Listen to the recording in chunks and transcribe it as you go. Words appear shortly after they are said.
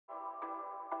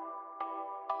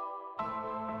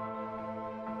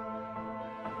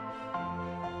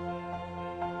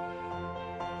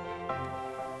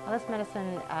Well, this medicine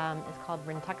is called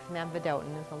brentuximab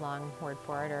vedotin, is a long word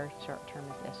for it, or short term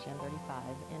is SGN-35,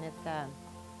 and it's a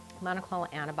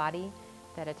monoclonal antibody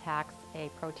that attacks a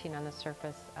protein on the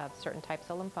surface of certain types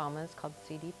of lymphomas called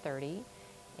CD30,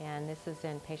 and this is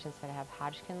in patients that have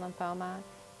Hodgkin lymphoma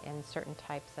and certain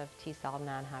types of T-cell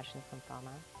non-Hodgkin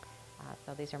lymphoma.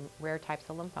 So these are rare types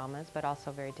of lymphomas, but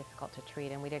also very difficult to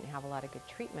treat, and we didn't have a lot of good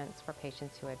treatments for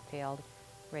patients who had failed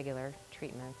regular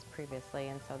treatments previously,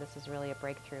 and so this is really a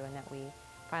breakthrough in that we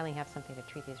finally have something to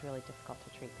treat these really difficult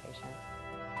to treat patients.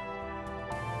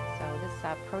 So this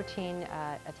protein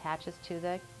attaches to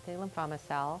the lymphoma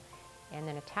cell, and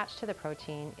then attached to the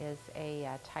protein is a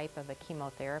type of a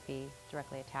chemotherapy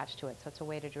directly attached to it. So it's a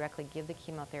way to directly give the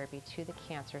chemotherapy to the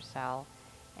cancer cell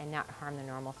and not harm the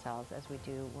normal cells as we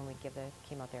do when we give the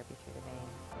chemotherapy through the vein.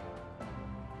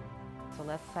 So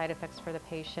less side effects for the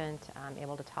patient,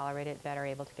 able to tolerate it better,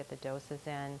 able to get the doses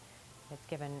in. It's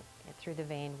given through the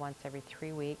vein once every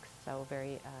 3 weeks, so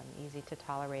very easy to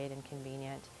tolerate and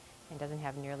convenient, and doesn't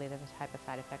have nearly the type of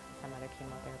side effects that some other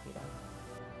chemotherapy does.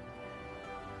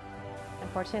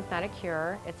 Unfortunately, it's not a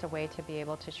cure. It's a way to be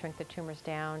able to shrink the tumors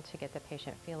down, to get the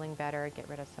patient feeling better, get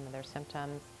rid of some of their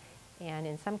symptoms, and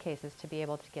in some cases to be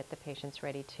able to get the patients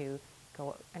ready to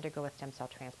undergo a stem cell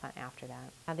transplant after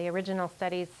that. The original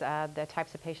studies, the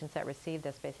types of patients that received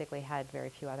this basically had very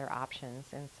few other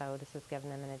options, and so this has given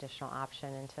them an additional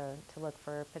option and to look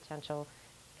for potential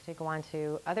to go on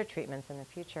to other treatments in the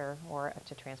future or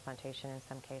to transplantation in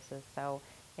some cases. So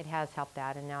it has helped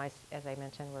that, and now as I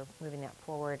mentioned, we're moving that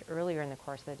forward earlier in the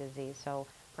course of the disease, so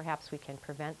perhaps we can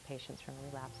prevent patients from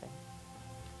relapsing.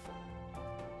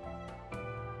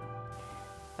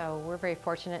 So we're very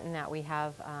fortunate in that we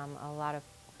have a lot of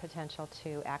potential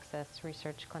to access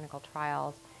research clinical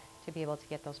trials to be able to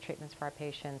get those treatments for our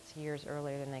patients years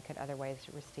earlier than they could otherwise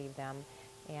receive them.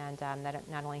 And that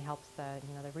not only helps the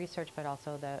research, but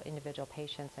also the individual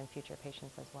patients and future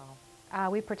patients as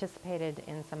well. We participated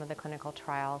in some of the clinical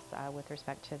trials with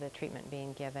respect to the treatment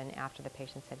being given after the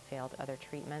patients had failed other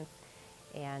treatments,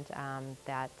 and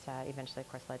that eventually, of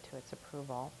course, led to its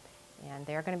approval. And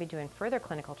they're going to be doing further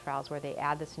clinical trials where they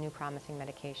add this new promising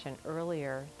medication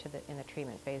earlier in the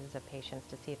treatment phases of patients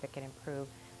to see if it can improve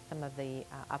some of the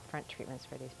upfront treatments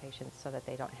for these patients so that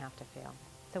they don't have to fail.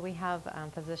 So we have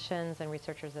physicians and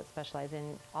researchers that specialize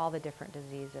in all the different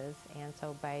diseases, and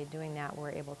so by doing that we're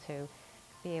able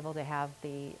to have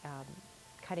the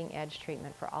cutting edge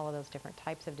treatment for all of those different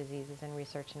types of diseases and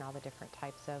research in all the different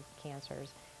types of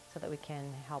cancers so that we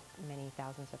can help many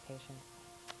thousands of patients.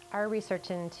 Our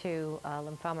research into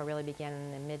lymphoma really began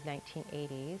in the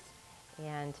mid-1980s,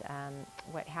 and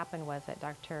what happened was that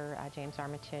Dr. James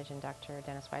Armitage and Dr.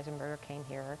 Dennis Weisenberger came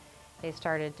here. They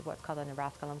started what's called the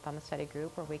Nebraska Lymphoma Study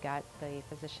Group, where we got the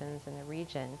physicians in the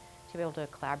region to be able to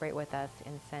collaborate with us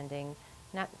in sending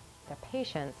not the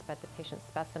patients, but the patient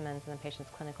specimens and the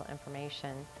patient's clinical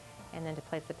information, and then to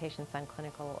place the patients on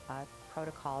clinical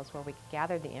protocols where we could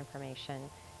gather the information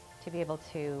to be able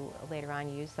to later on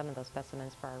use some of those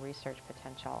specimens for our research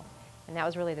potential. And that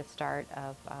was really the start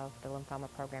of the lymphoma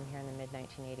program here in the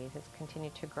mid-1980s. It's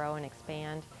continued to grow and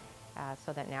expand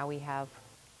so that now we have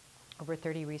over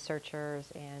 30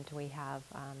 researchers, and we have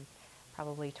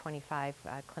probably 25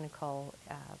 clinical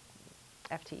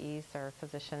FTEs or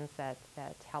physicians that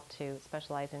help to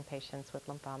specialize in patients with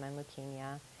lymphoma and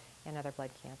leukemia and other blood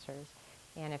cancers,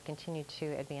 and have continued to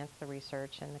advance the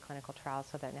research and the clinical trials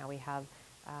so that now we have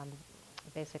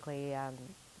basically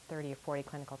 30 or 40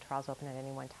 clinical trials open at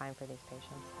any one time for these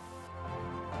patients.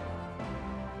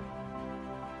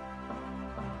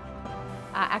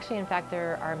 Actually, in fact,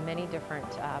 there are many different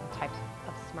types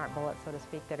of smart bullets, so to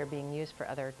speak, that are being used for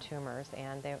other tumors,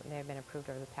 and they've been approved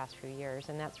over the past few years.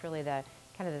 And that's really the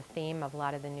kind of the theme of a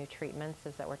lot of the new treatments,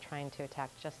 is that we're trying to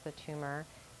attack just the tumor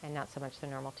and not so much the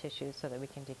normal tissues, so that we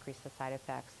can decrease the side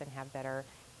effects and have better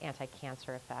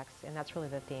anti-cancer effects. And that's really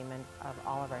the theme of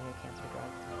all of our new cancer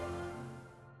drugs.